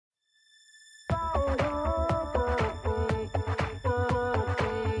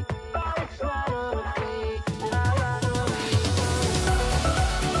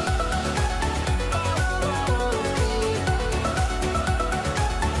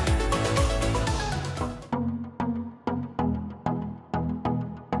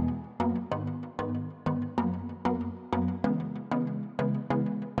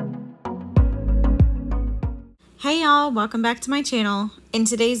Hey y'all, welcome back to my channel. In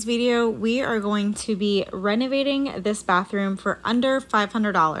today's video, we are going to be renovating this bathroom for under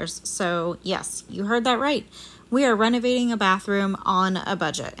 $500. So yes, you heard that right. We are renovating a bathroom on a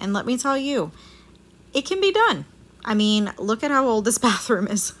budget. And let me tell you, it can be done. I mean, look at how old this bathroom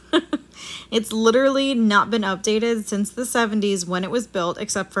is. It's literally not been updated since the 70s when it was built,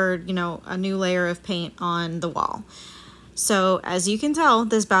 except for, you know, a new layer of paint on the wall. So as you can tell,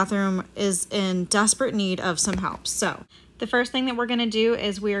 this bathroom is in desperate need of some help. So the first thing that we're going to do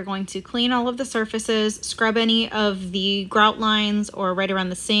is we are going to clean all of the surfaces, scrub any of the grout lines or right around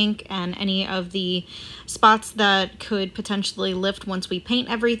the sink and any of the spots that could potentially lift once we paint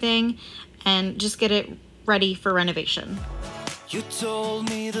everything, and just get it ready for renovation. You told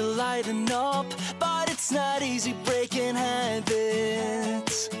me to lighten up, but it's not easy breaking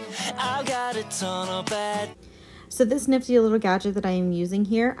habits. I've got a ton of bad. So this nifty little gadget that I am using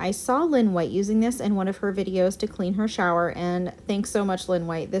here, I saw Lynn White using this in one of her videos to clean her shower, and thanks so much, Lynn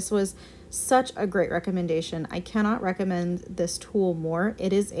White. This was such a great recommendation. I cannot recommend this tool more.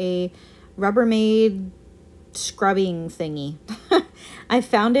 It is a Rubbermaid scrubbing thingy. I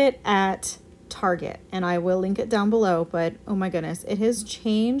found it at Target, and I will link it down below, but oh my goodness, it has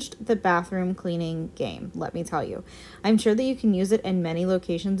changed the bathroom cleaning game, let me tell you. I'm sure that you can use it in many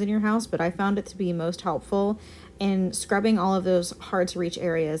locations in your house, but I found it to be most helpful in scrubbing all of those hard to reach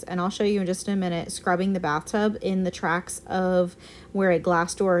areas. And I'll show you in just a minute, scrubbing the bathtub in the tracks of where a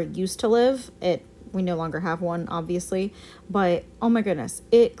glass door used to live. We no longer have one, obviously, but oh my goodness,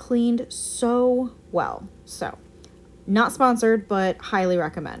 it cleaned so well. So not sponsored, but highly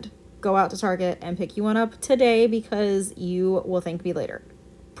recommend. Go out to Target and pick you one up today because you will thank me later.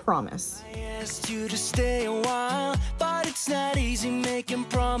 Promise. I asked you to stay a while, but it's not easy making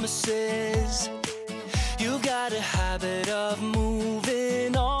promises. You've got a habit of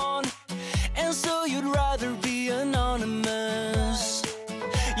moving on, and so you'd rather be anonymous.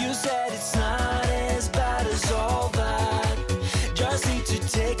 You said it's not as bad as all that. Just need to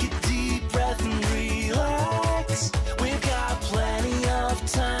take a deep breath and relax. We've got plenty of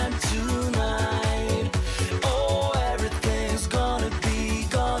time tonight. Oh, everything's gonna be.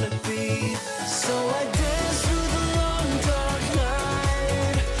 So I dance through the long dark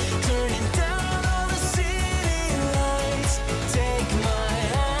night, turning down all the city lights. Take my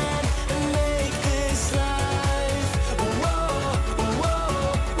hand and make this life, whoa,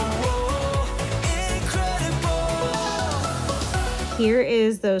 incredible. Here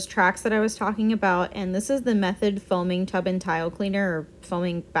is those tracks that I was talking about, and this is the Method foaming tub and tile cleaner, or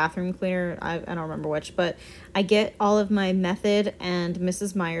foaming bathroom cleaner. I don't remember which, but I get all of my Method and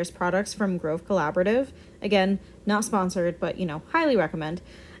Mrs. Meyer's products from Grove Collaborative. Again, not sponsored, but you know, highly recommend.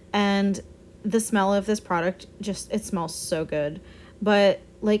 And the smell of this product, it smells so good. But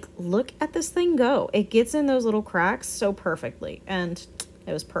like, look at this thing go. It gets in those little cracks so perfectly, and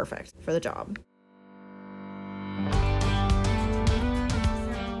it was perfect for the job.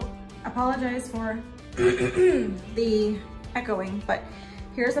 Apologize for the echoing, but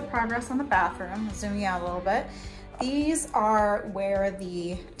here's the progress on the bathroom. Zooming out a little bit. These are where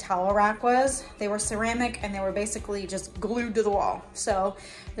the towel rack was. They were ceramic and they were basically just glued to the wall. So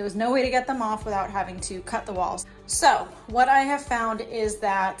there was no way to get them off without having to cut the walls. So what I have found is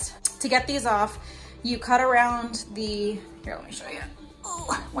that to get these off, you cut around the, here, let me show you.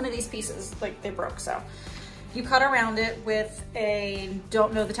 Ooh, one of these pieces, like, they broke, so. You cut around it with a,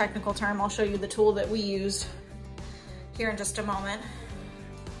 don't know the technical term, I'll show you the tool that we used here in just a moment.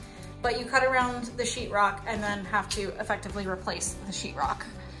 But you cut around the sheetrock and then have to effectively replace the sheetrock.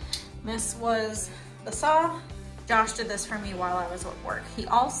 This was the saw. Josh did this for me while I was at work. He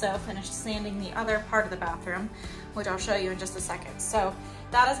also finished sanding the other part of the bathroom, which I'll show you in just a second. So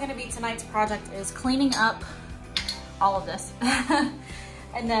that is gonna be tonight's project, is cleaning up all of this.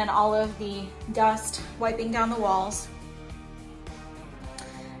 And then all of the dust, wiping down the walls,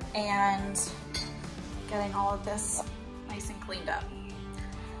 and getting all of this nice and cleaned up.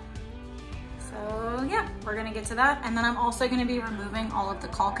 So yeah, we're gonna get to that. And then I'm also gonna be removing all of the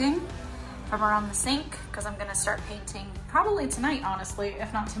caulking from around the sink, because I'm gonna start painting probably tonight, honestly,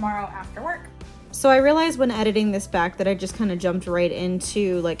 if not tomorrow after work. So I realized when editing this back that I just kind of jumped right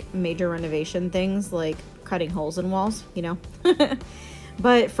into like major renovation things, like cutting holes in walls, you know?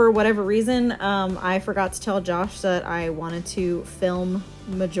 But for whatever reason, I forgot to tell Josh that I wanted to film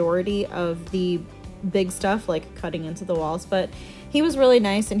majority of the big stuff, like cutting into the walls. But he was really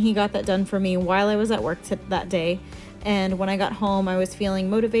nice and he got that done for me while I was at work that day. And when I got home, I was feeling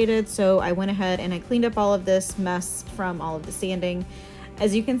motivated, so I went ahead and I cleaned up all of this mess from all of the sanding.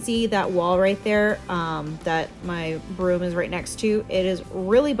 As you can see, that wall right there that my broom is right next to, it is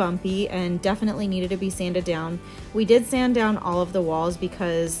really bumpy and definitely needed to be sanded down. We did sand down all of the walls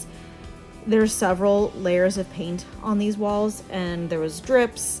because there's several layers of paint on these walls, and there was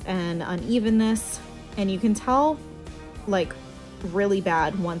drips and unevenness, and you can tell like really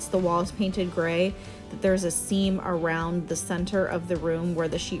bad once the wall is painted gray that there's a seam around the center of the room where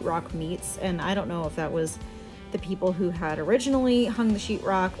the sheetrock meets. And I don't know if that was the people who had originally hung the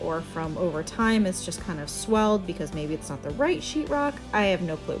sheetrock, or from over time it's just kind of swelled because maybe it's not the right sheetrock. I have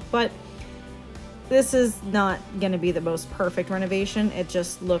no clue, but this is not going to be the most perfect renovation. It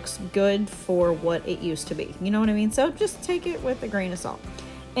just looks good for what it used to be. You know what I mean? So just take it with a grain of salt.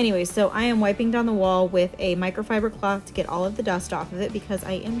 Anyway, so I am wiping down the wall with a microfiber cloth to get all of the dust off of it because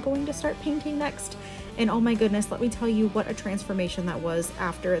I am going to start painting next. And oh my goodness, let me tell you what a transformation that was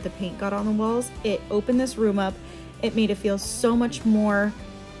after the paint got on the walls. It opened this room up. It made it feel so much more,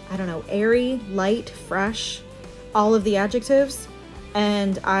 I don't know, airy, light, fresh, all of the adjectives.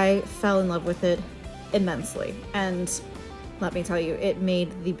 And I fell in love with it immensely. And let me tell you, it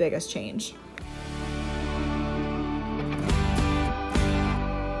made the biggest change.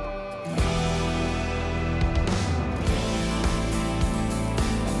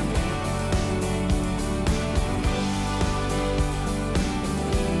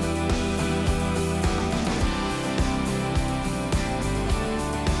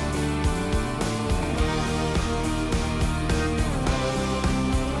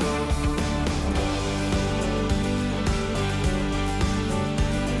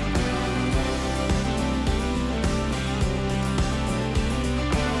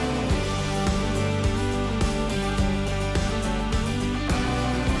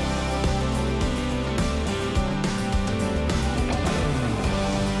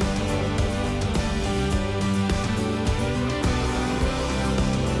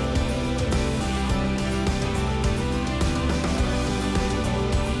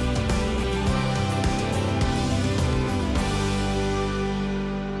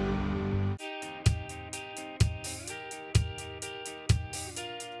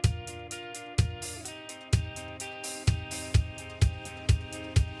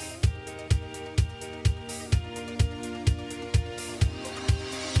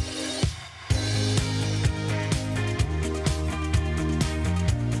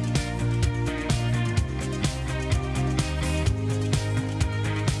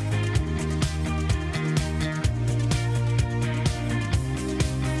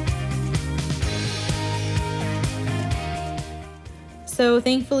 So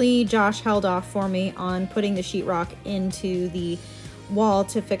thankfully Josh held off for me on putting the sheetrock into the wall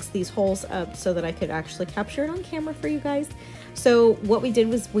to fix these holes up so that I could actually capture it on camera for you guys. So what we did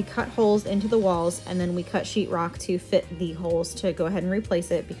was we cut holes into the walls, and then we cut sheetrock to fit the holes to go ahead and replace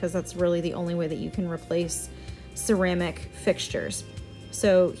it, because that's really the only way that you can replace ceramic fixtures.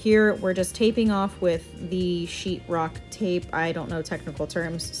 So here we're just taping off with the sheetrock tape. I don't know technical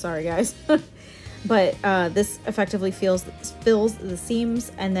terms, sorry guys. But this effectively fills the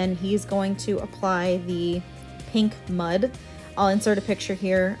seams, and then he's going to apply the pink mud. I'll insert a picture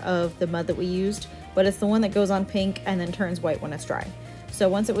here of the mud that we used, but it's the one that goes on pink and then turns white when it's dry. So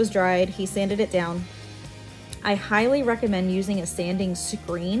once it was dried, he sanded it down. I highly recommend using a sanding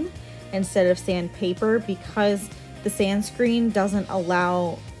screen instead of sandpaper, because the sand screen doesn't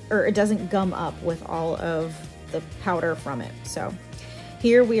allow, or it doesn't gum up with all of the powder from it. So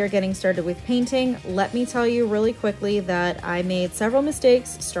here we are getting started with painting. Let me tell you really quickly that I made several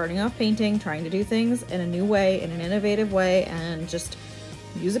mistakes starting off painting, trying to do things in a new way, in an innovative way, and just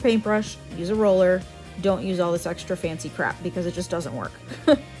use a paintbrush, use a roller. Don't use all this extra fancy crap because it just doesn't work.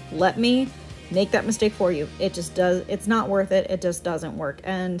 Let me make that mistake for you. It just does, it's not worth it. It just doesn't work.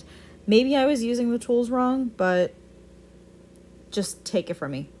 And maybe I was using the tools wrong, but just take it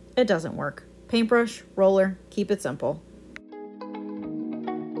from me. It doesn't work. Paintbrush, roller, keep it simple.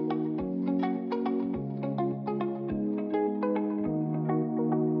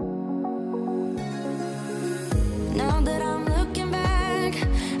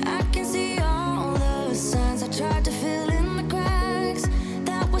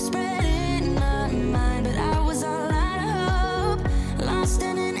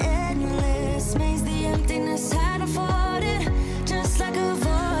 Just like a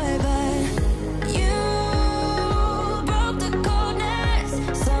void, but you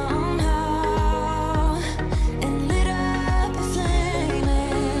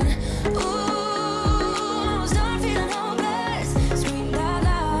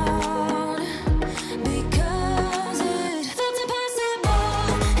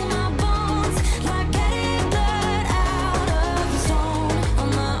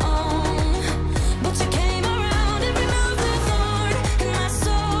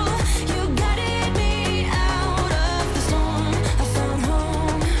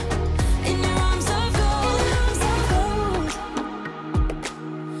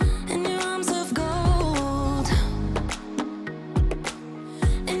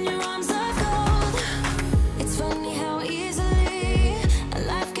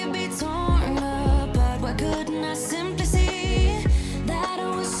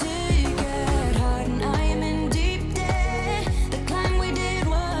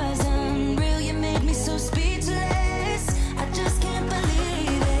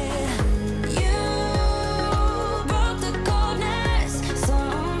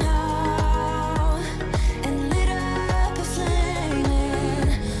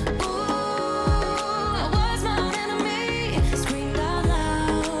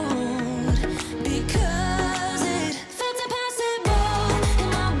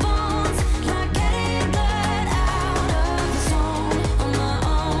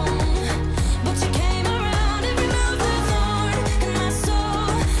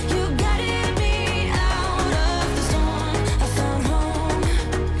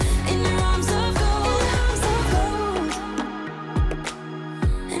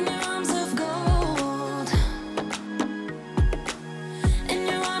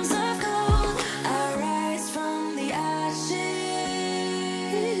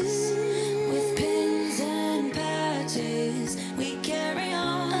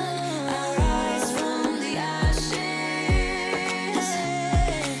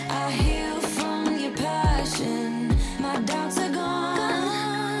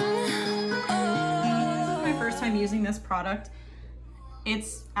this product,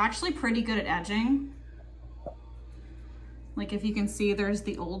 it's actually pretty good at edging. Like if you can see, there's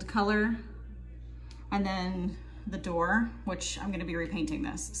the old color and then the door, which I'm gonna be repainting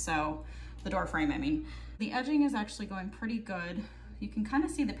this. So the door frame, I mean. The edging is actually going pretty good. You can kind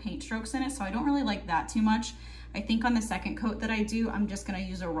of see the paint strokes in it, so I don't really like that too much. I think on the second coat that I do, I'm just gonna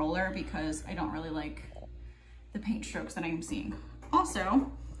use a roller because I don't really like the paint strokes that I'm seeing.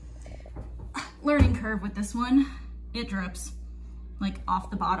 Also, learning curve with this one, it drips like off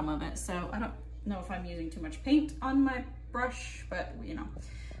the bottom of it. So I don't know if I'm using too much paint on my brush, but you know,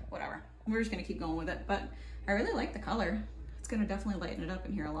 whatever. We're just gonna keep going with it, but I really like the color. It's gonna definitely lighten it up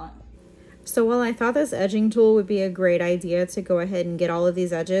in here a lot. So while I thought this edging tool would be a great idea to go ahead and get all of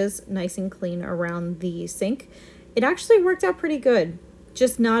these edges nice and clean around the sink, it actually worked out pretty good,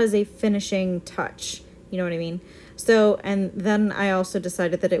 just not as a finishing touch. You know what I mean? So, and then I also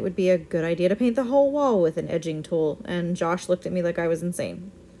decided that it would be a good idea to paint the whole wall with an edging tool, and Josh looked at me like I was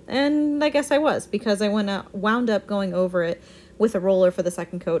insane. And I guess I was, because I wound up going over it with a roller for the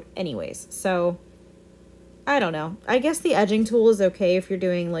second coat anyways. So I don't know. I guess the edging tool is okay if you're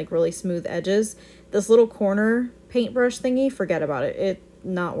doing like really smooth edges. This little corner paintbrush thingy, forget about it. It's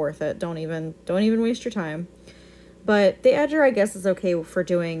not worth it. Don't even waste your time. But the edger, I guess, is okay for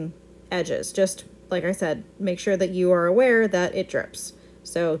doing edges. Just like I said, make sure that you are aware that it drips.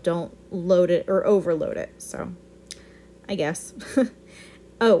 So don't load it or overload it. So I guess.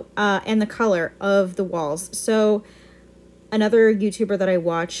 Oh, and the color of the walls. So another YouTuber that I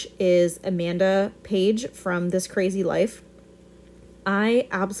watch is Amanda Page from This Crazy Life. I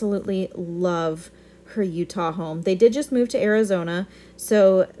absolutely love her Utah home. They did just move to Arizona,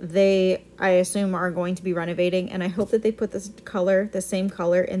 so they, I assume, are going to be renovating, and I hope that they put this color, the same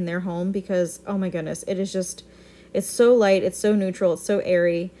color, in their home because, oh my goodness, it is just, it's so light, it's so neutral, it's so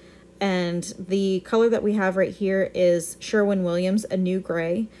airy. And the color that we have right here is Sherwin-Williams Anew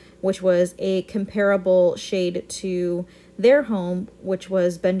Gray, which was a comparable shade to their home, which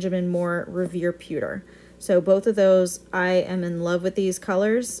was Benjamin Moore Revere Pewter. So both of those, I am in love with these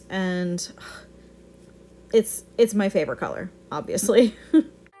colors, and it's my favorite color, obviously. We're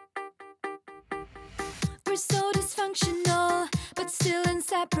so dysfunctional, but still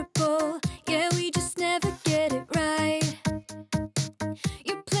inseparable. Yeah, we just never get it right.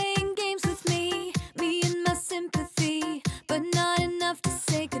 You're playing games with me and my sympathy, but not enough to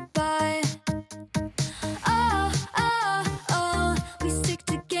say goodbye. Oh, we stick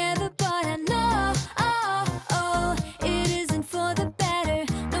together, but I know, it isn't for the better.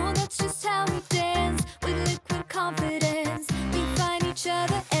 No, that's just how we dance, with liquid confidence. We find each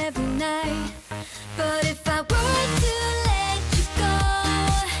other every night. But if I were to let you go,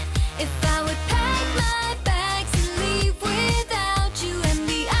 if I would pack my bags and leave without you and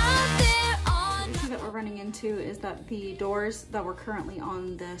be out there on... The issue that we're running into is that the doors that were currently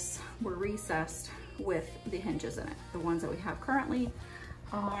on this were recessed with the hinges in it. The ones that we have currently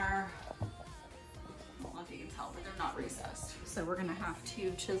are, I don't know if you can tell, but they're not recessed. So we're gonna have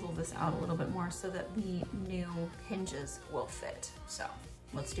to chisel this out a little bit more so that the new hinges will fit. So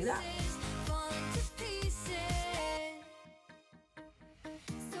let's do that.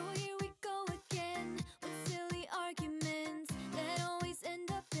 So here we go again with silly arguments that always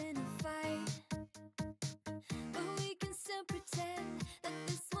end up in a fight. But we can still pretend that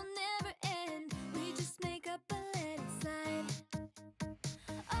this will never end. We just make up and let it slide.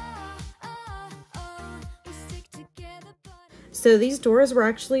 We stick together, but... So these doors were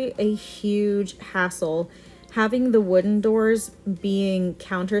actually a huge hassle. Having the wooden doors being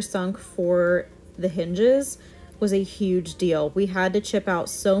countersunk for the hinges was a huge deal. We had to chip out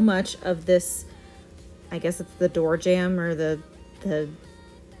so much of this, I guess it's the door jamb or the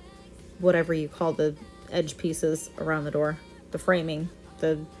whatever you call the edge pieces around the door, the framing,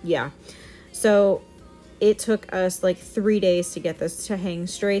 yeah. So it took us like 3 days to get this to hang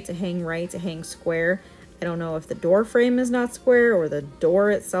straight, to hang right, to hang square. I don't know if the door frame is not square or the door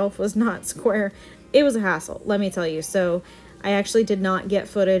itself was not square. It was a hassle, let me tell you. So I actually did not get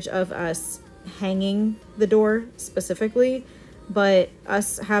footage of us hanging the door specifically, but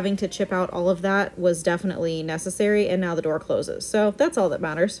us having to chip out all of that was definitely necessary, and now the door closes. So that's all that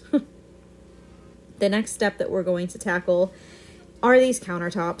matters. The next step that we're going to tackle are these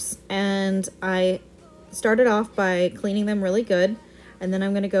countertops, and I started off by cleaning them really good, and then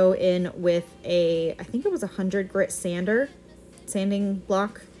I'm going to go in with I think it was 100 grit sanding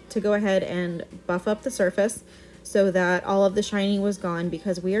block, to go ahead and buff up the surface so that all of the shining was gone,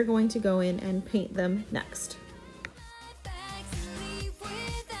 because we are going to go in and paint them next.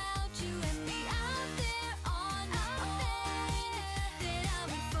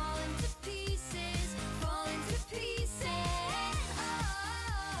 Pieces, fall into pieces.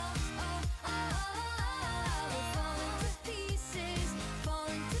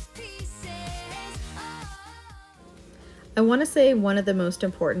 I want to say one of the most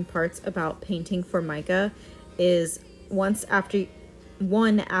important parts about painting Formica is after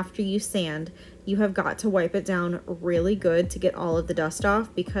you sand, you have got to wipe it down really good to get all of the dust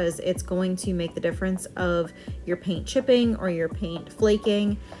off, because it's going to make the difference of your paint chipping or your paint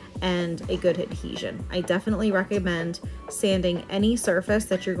flaking and a good adhesion. I definitely recommend sanding any surface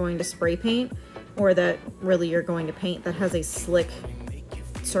that you're going to spray paint, or that really you're going to paint, that has a slick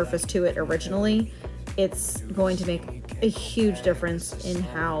surface to it originally. It's going to make a huge difference in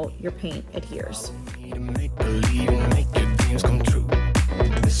how your paint adheres.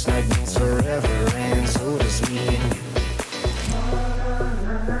 This night means forever, and so does me and you.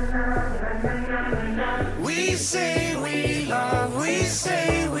 We say we love, we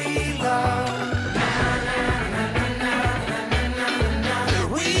say we love.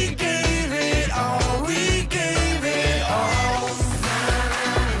 We gave it all, we gave it all.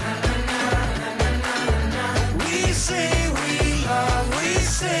 We say we love, we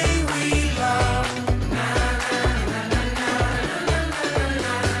say we love.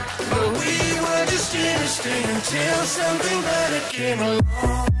 Until something better came along.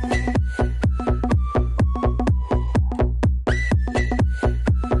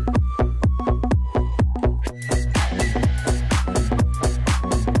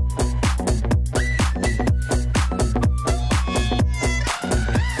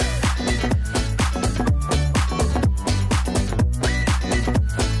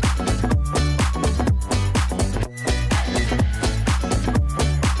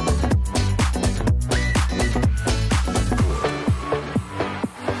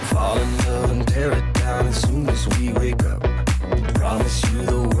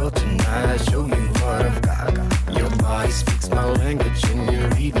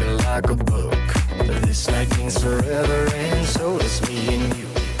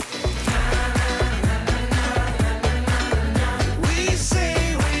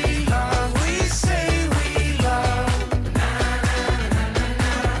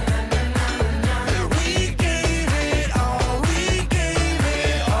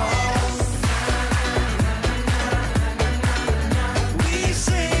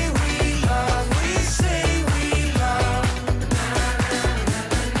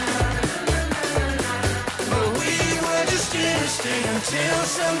 Until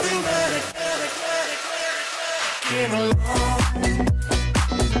something better came along.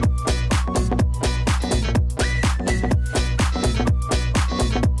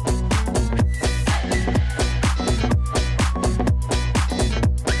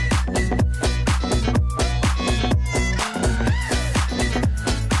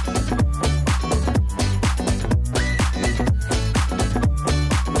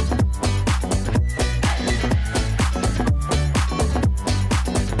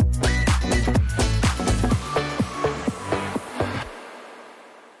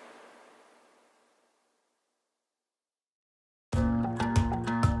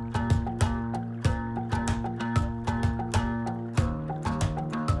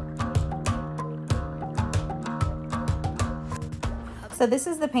 So this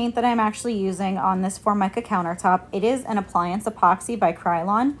is the paint that I'm actually using on this Formica countertop. It is an Appliance epoxy by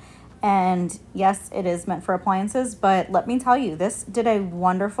Krylon. And yes, it is meant for appliances, but let me tell you, this did a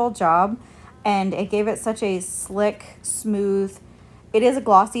wonderful job, and it gave it such a slick, smooth, it is a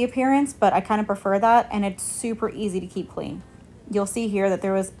glossy appearance, but I kind of prefer that, and it's super easy to keep clean. You'll see here that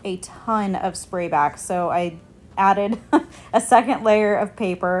there was a ton of spray back, so I added a second layer of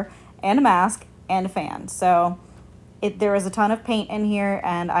paper and a mask and a fan. So there was a ton of paint in here,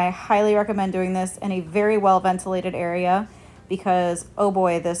 and I highly recommend doing this in a very well ventilated area, because oh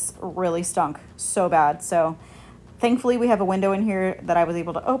boy, this really stunk so bad. So thankfully we have a window in here that I was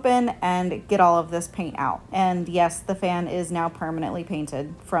able to open and get all of this paint out. And yes, the fan is now permanently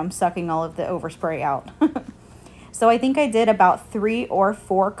painted from sucking all of the overspray out. So I think I did about 3 or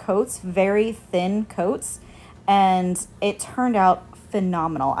 4 coats, very thin coats, and it turned out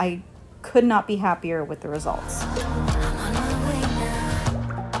phenomenal. I could not be happier with the results.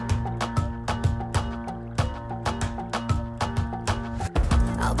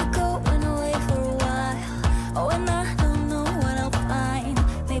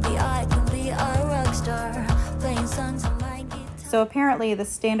 So apparently the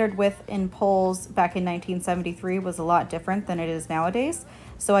standard width in poles back in 1973 was a lot different than it is nowadays.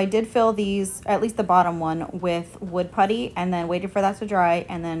 So I did fill these, at least the bottom one, with wood putty, and then waited for that to dry,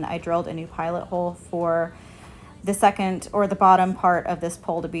 and then I drilled a new pilot hole for the second or the bottom part of this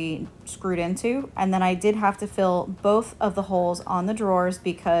pole to be screwed into. And then I did have to fill both of the holes on the drawers,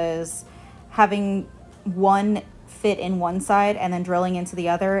 because having one fit in one side and then drilling into the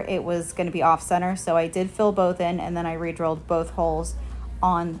other, it was going to be off center. So I did fill both in, and then I re-drilled both holes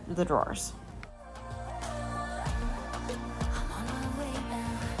on the drawers.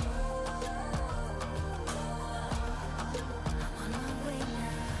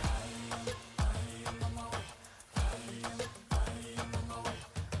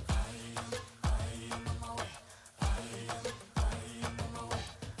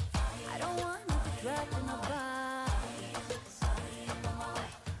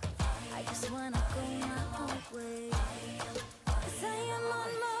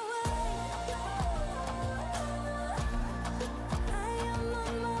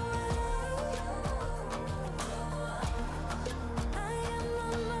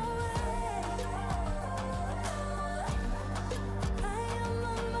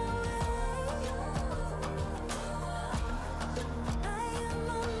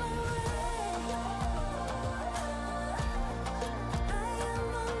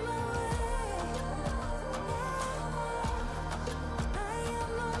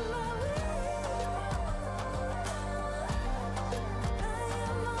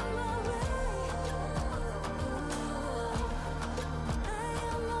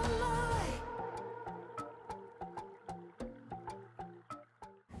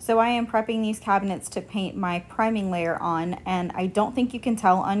 So I am prepping these cabinets to paint my priming layer on, and I don't think you can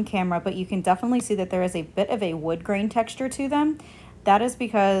tell on camera, but you can definitely see that there is a bit of a wood grain texture to them. That is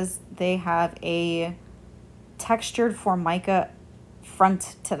because they have a textured Formica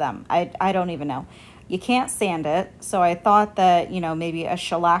front to them. I don't even know. You can't sand it, so I thought that, you know, maybe a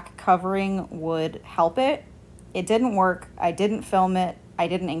shellac covering would help it. It didn't work. I didn't film it. I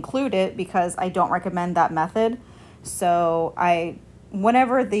didn't include it because I don't recommend that method. So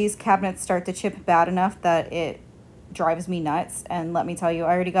whenever these cabinets start to chip bad enough that it drives me nuts, and let me tell you,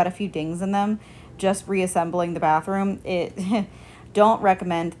 I already got a few dings in them just reassembling the bathroom. Don't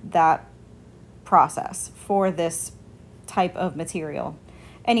recommend that process for this type of material.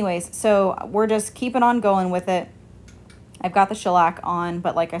 Anyways, so we're just keeping on going with it. I've got the shellac on,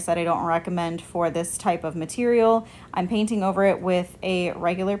 but like I said, I don't recommend for this type of material. I'm painting over it with a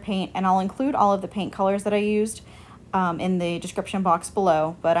regular paint, and I'll include all of the paint colors that I used in the description box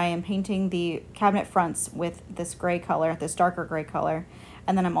below, but I am painting the cabinet fronts with this gray color, this darker gray color,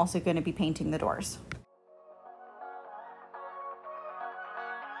 and then I'm also going to be painting the doors.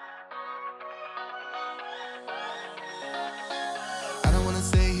 I don't wanna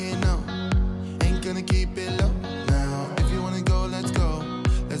stay here, no, ain't gonna keep it low. Now, if you wanna go, let's go.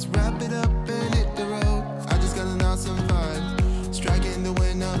 Let's wrap it up and hit the road. I just got an awesome vibe, striking the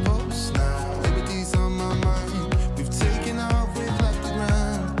winner post now. Liberty's on my mind.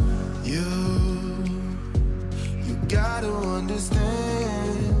 Gotta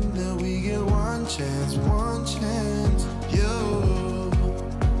understand that we get one chance, one chance. You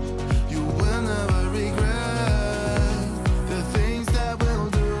will never regret the things that we'll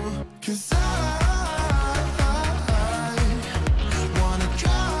do. 'Cause I wanna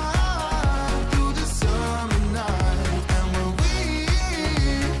drive through the summer night, and when we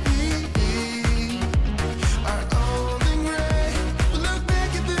are old and gray, we'll look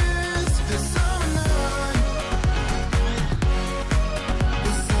back at this summer night.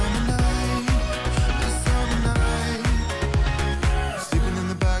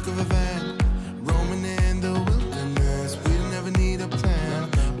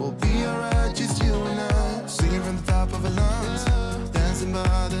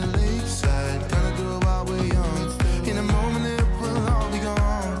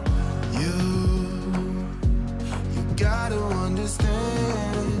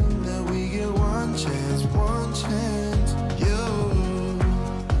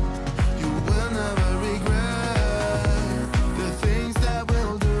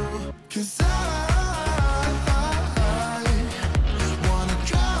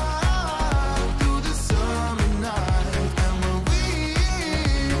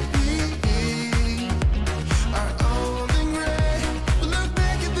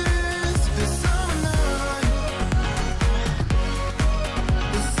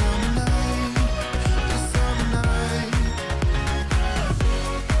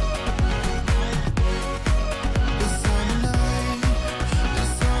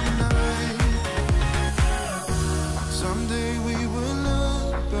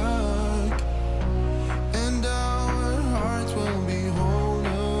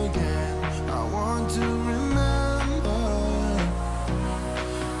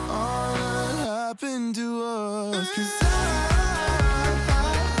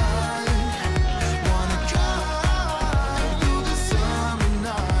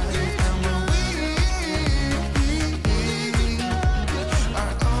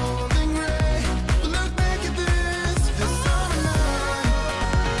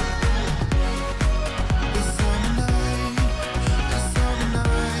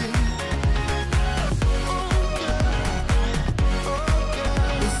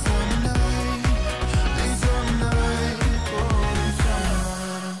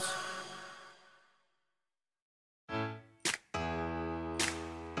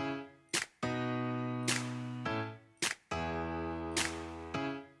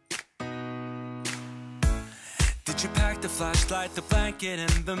 Did you pack the flashlight, the blanket,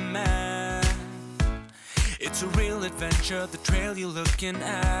 and the map? It's a real adventure, the trail you're looking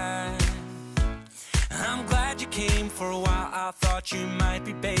at. I'm glad you came. For a while I thought you might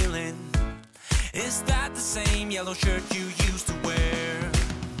be bailing. Is that the same yellow shirt you used to wear?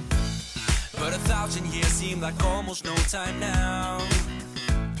 But 1,000 years seem like almost no time now.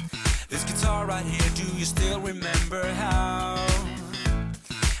 This guitar right here, do you still remember how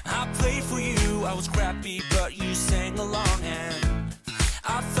I played for you? I was crappy, but you sang along, and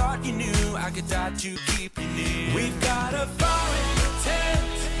I thought you knew I could die to keep you near. We've got a fire in the tent.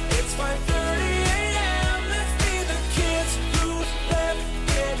 It's 5:30 a.m. Let's be the kids who left,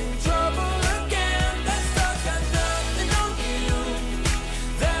 get in trouble again. That stuff's got nothing on you.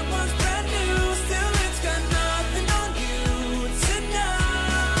 That one's brand new, still it's got nothing on you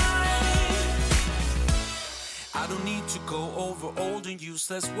tonight. I don't need to go over old and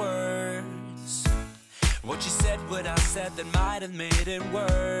useless words. What you said, what I said, that might have made it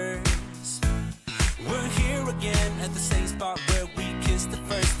worse. We're here again at the same spot where we kissed the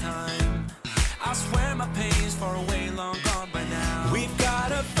first time. I swear my pain's far away, long gone by now. We've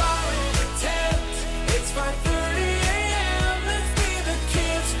got a fire in the tent. It's 5:30 a.m. Let's be the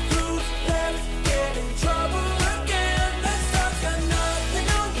kids who left, get in trouble again. That stuff's got nothing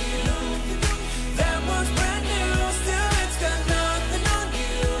on you. That one's brand new, still it's got nothing on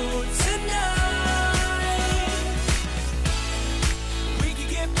you tonight. We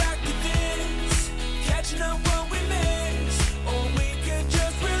could get back to this, catching up what we missed, or we could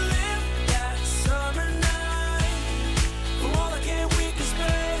just relive that summer night. For all I can, we can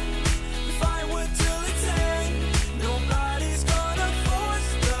spend the firewood till it's end. Nobody's gonna force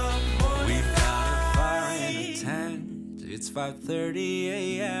the morning. We've got a fire in a tent. It's 5:30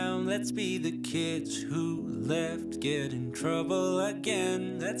 a.m. Let's be the kids who left, get in trouble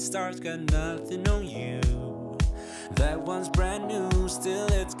again. That star's got nothing on you. That one's brand new, still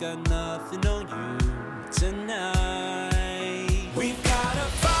it's got nothing on you tonight. We've got a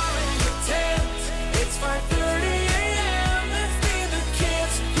fire in the tent. It's 5:30 a.m. Let's be the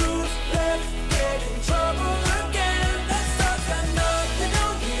kids who left, get in trouble again. That stuff's got nothing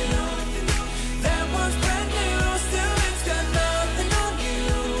on you. That one's brand new, still it's got nothing on you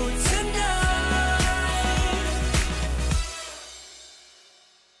tonight.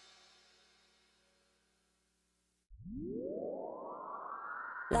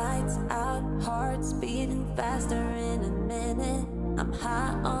 Lights out, hearts beating faster in a minute. I'm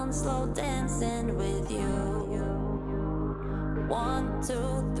high on slow dancing with you. 1,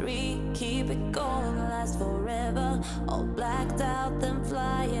 2, 3, keep it going, last forever. All blacked out, then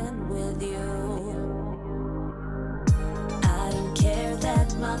flying with you. I don't care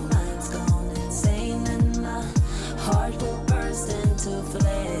that my mind's gone insane and my heart will burst into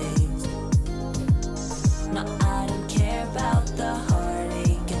flames. No, I don't care about the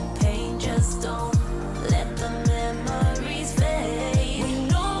heartache and pain, just don't let the memories fade. We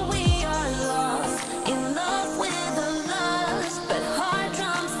know we are lost, in love with the lust, but heart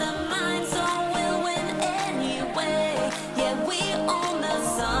trumps the mind, so we'll win anyway. Yeah, we own the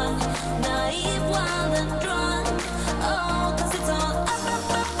sun, naive, wild and drunk. Oh, 'cause it's all up, up,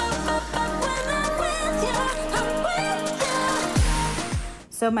 up, up, up, up. When I'm with you, I'm with you.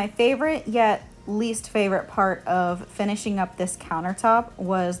 So my favorite yet least favorite part of finishing up this countertop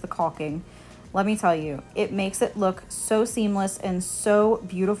was the caulking. Let me tell you, it makes it look so seamless and so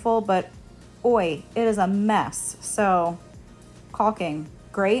beautiful, but oi, it is a mess. So caulking,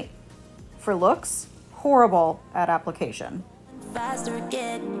 great for looks, horrible at application. Faster,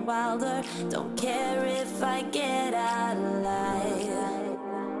 getting wilder. Don't care if I get out of line.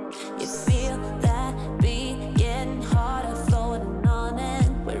 You feel that beat getting harder, floating on it.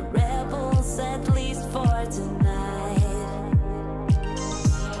 We're rebels, at least for tonight.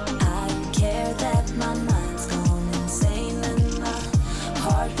 I don't care that my mind's gone insane and my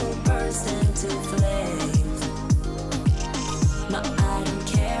heart will burst into flames. No, I don't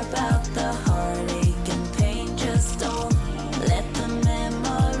care about the heartache and pain, just don't let the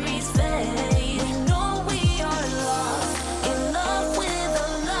memories fade. We know we are lost, in love with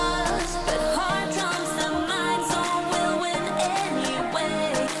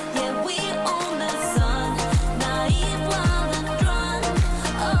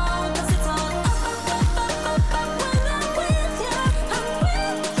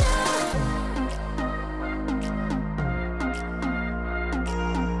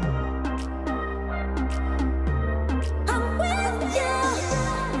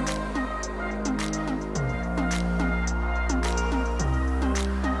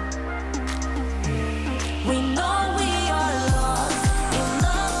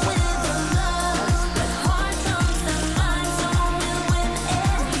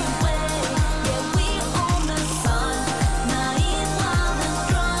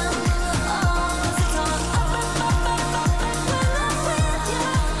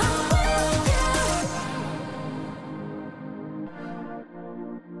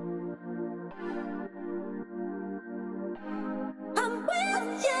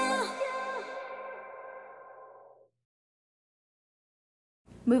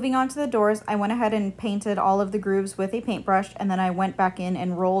Moving on to the doors, I went ahead and painted all of the grooves with a paintbrush, and then I went back in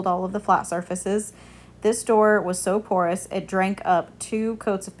and rolled all of the flat surfaces. This door was so porous, it drank up 2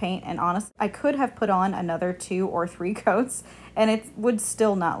 coats of paint, and honestly, I could have put on another 2 or 3 coats, and it would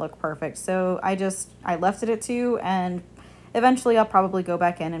still not look perfect. So I left it at 2, and eventually I'll probably go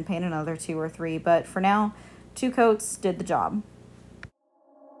back in and paint another 2 or 3, but for now, 2 coats did the job.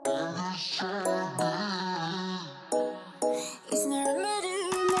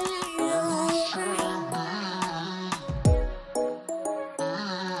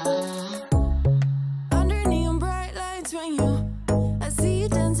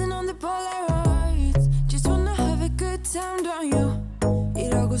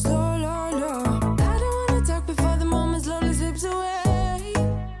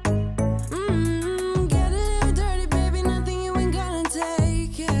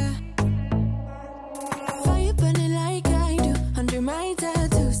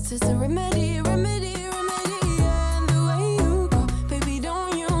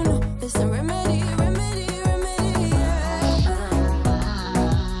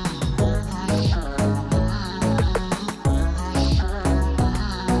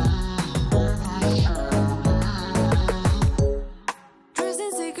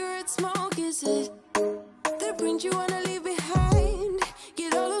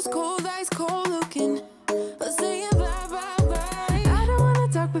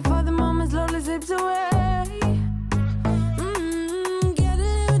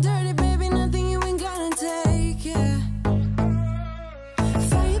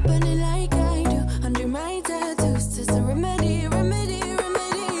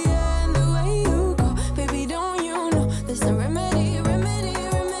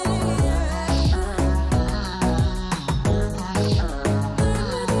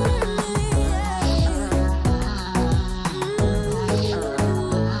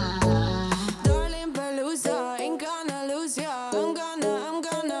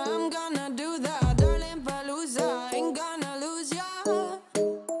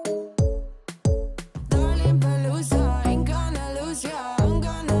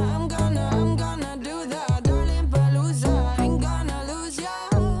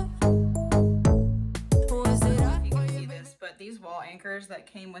 That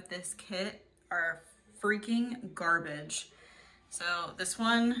came with this kit are freaking garbage. So this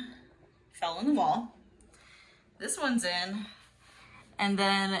one fell in the wall, this one's in, and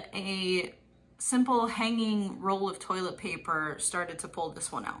then a simple hanging roll of toilet paper started to pull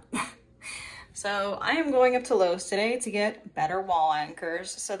this one out. So I am going up to Lowe's today to get better wall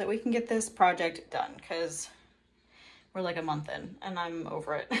anchors so that we can get this project done, because we're like a month in and I'm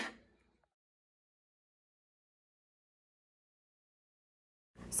over it.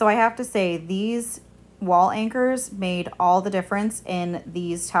 So I have to say, these wall anchors made all the difference in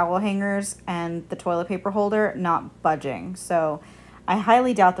these towel hangers and the toilet paper holder not budging. So I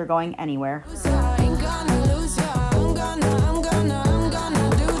highly doubt they're going anywhere.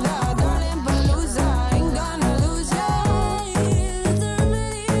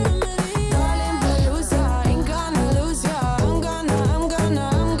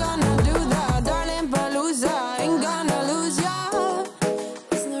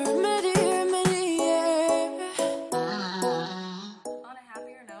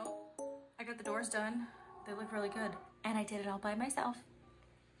 Done. They look really good, and I did it all by myself.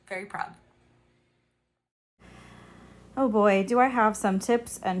 Very proud. Oh boy, do I have some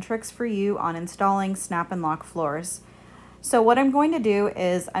tips and tricks for you on installing snap and lock floors. So what I'm going to do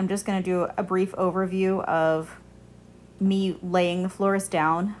is I'm just going to do a brief overview of me laying the floors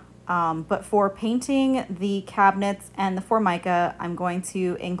down, but for painting the cabinets and the Formica, I'm going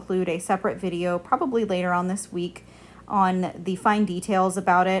to include a separate video probably later on this week on the fine details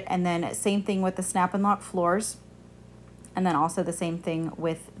about it, and then same thing with the snap and lock floors, and then also the same thing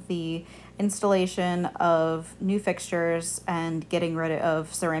with the installation of new fixtures and getting rid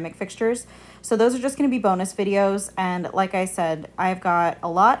of ceramic fixtures. So those are just going to be bonus videos, and like I said, I've got a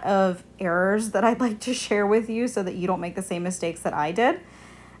lot of errors that I'd like to share with you so that you don't make the same mistakes that I did,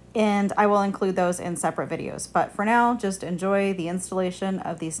 and I will include those in separate videos. But for now, just enjoy the installation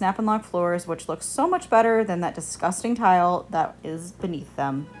of these snap and lock floors, which looks so much better than that disgusting tile that is beneath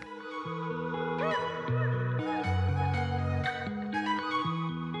them.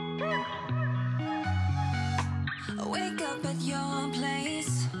 Wake up at your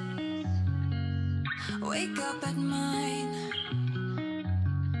place, wake up at mine.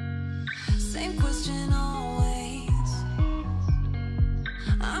 Same question always.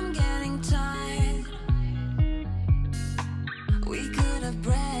 I'm getting tired. We could have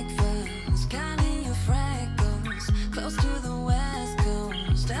breakfast, counting your freckles, close to the west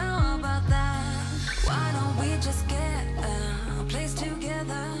coast.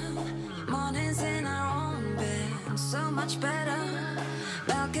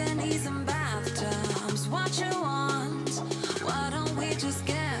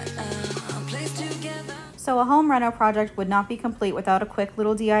 So a home reno project would not be complete without a quick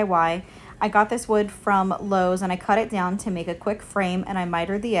little DIY. I got this wood from Lowe's and I cut it down to make a quick frame, and I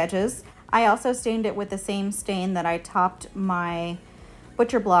mitered the edges. I also stained it with the same stain that I topped my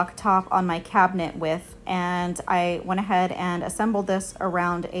butcher block top on my cabinet with, and I went ahead and assembled this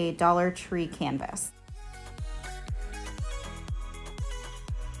around a Dollar Tree canvas.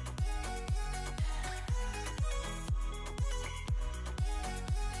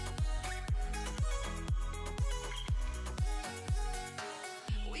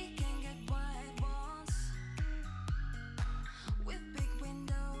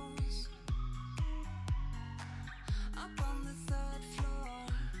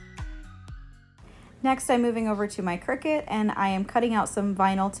 Next, I'm moving over to my Cricut, and I am cutting out some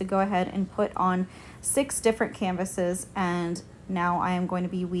vinyl to go ahead and put on 6 different canvases, and now I am going to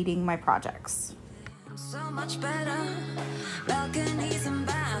be weeding my projects. So much better, balconies and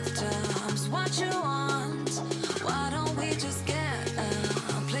bathtubs, what you want, why don't we just get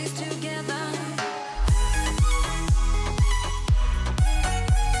a place together?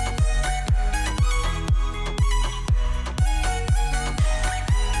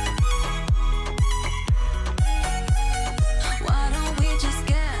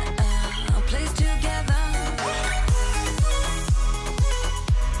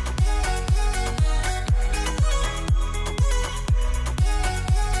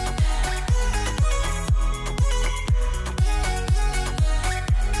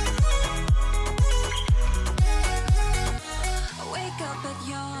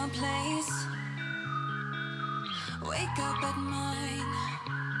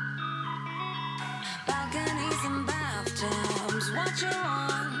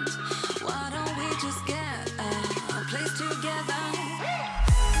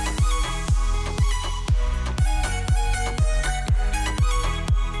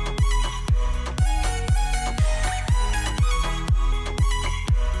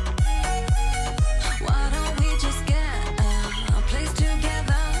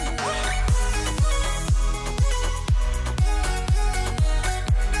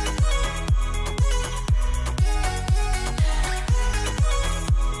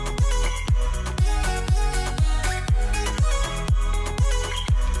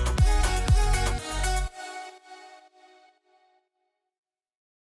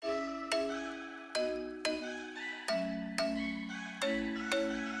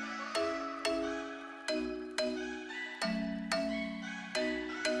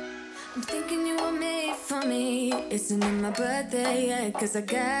 I'm thinking you were made for me. Isn't it my birthday yet? Cause I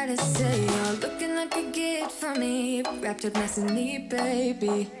gotta say, you're looking like a gift for me. Wrapped up nice and neat,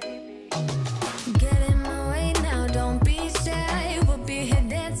 baby. Get in my way now, don't be shy. We'll be here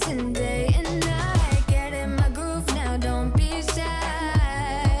dancing day and night. Get in my groove now, don't be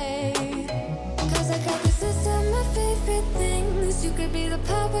shy. Cause I got this list of my favorite things. You could be the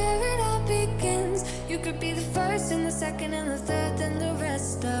part where it all begins. You could be the first and the second and the third and the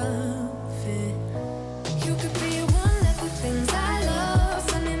rest of it. You could be one of the things I love.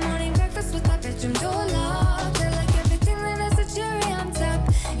 Sunday morning breakfast with my bedroom door locked. I like everything that has a cherry on top.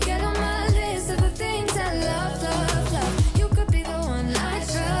 Get on my list of the things I love, love, love. You could be the one I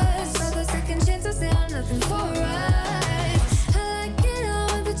trust. All the second chances, they are nothing for us. I like it all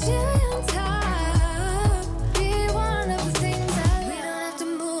with the cherry on top. Be one of the things I love. We don't have to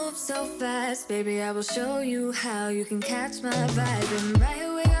move so fast, baby, I will show you how you can catch my vibe. And right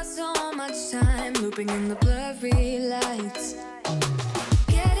here we got so much time, looping in the blurry lights.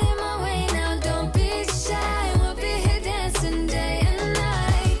 Get in my way now, don't be shy. We'll be here dancing day and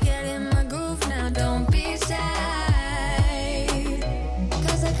night. Get in my groove now, don't be shy.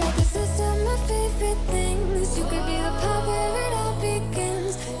 Cause I got this list of my favorite things. You could be the part where it all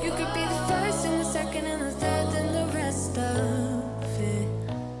begins. You could be the first and the second and the third and the rest of it.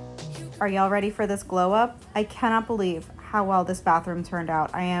 Are y'all ready for this glow up? I cannot believe how well this bathroom turned out.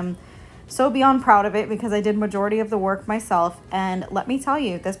 I am so beyond proud of it because I did majority of the work myself, and let me tell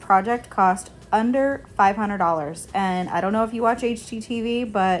you, this project cost under $500. And I don't know if you watch HGTV,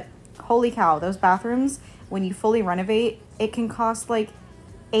 but holy cow, those bathrooms, when you fully renovate, it can cost like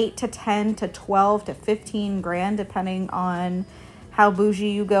 8 to 10 to 12 to 15 grand depending on how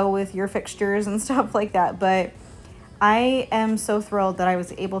bougie you go with your fixtures and stuff like that. But I am so thrilled that I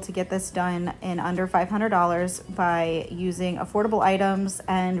was able to get this done in under $500 by using affordable items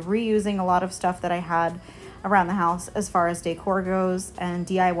and reusing a lot of stuff that I had around the house as far as decor goes, and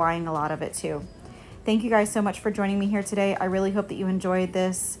DIYing a lot of it too. Thank you guys so much for joining me here today. I really hope that you enjoyed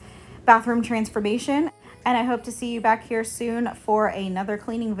this bathroom transformation, and I hope to see you back here soon for another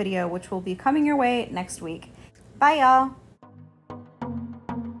cleaning video, which will be coming your way next week. Bye y'all.